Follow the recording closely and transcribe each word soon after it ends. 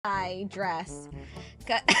my dress.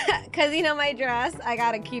 Cause you know my dress, I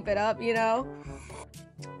gotta keep it up, you know?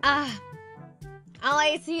 All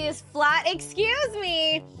I see is flat. Excuse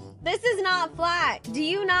me! This is not flat. Do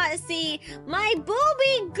you not see my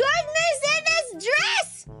booby goodness in this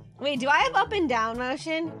dress? Wait, do I have up and down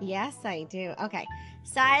motion? Yes, I do. Okay,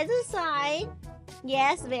 side to side.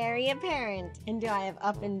 Yes, very apparent. And do I have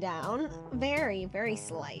up and down? Very, very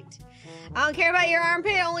slight. I don't care about your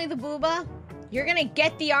armpit, only the booba. You're gonna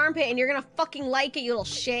get the armpit and you're gonna fucking like it, you little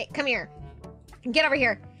shit. Come here. Get over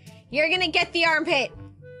here. You're gonna get the armpit.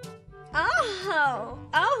 Oh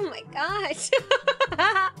my gosh.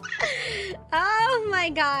 Oh my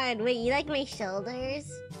god. Wait, you like my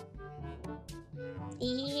shoulders?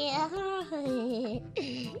 Yeah.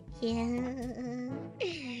 Yeah.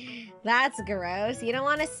 That's gross. You don't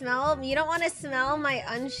want to smell my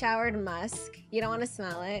unshowered musk. You don't want to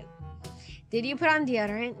smell it. Did you put on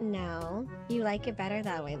deodorant? No. You like it better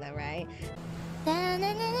that way though, right?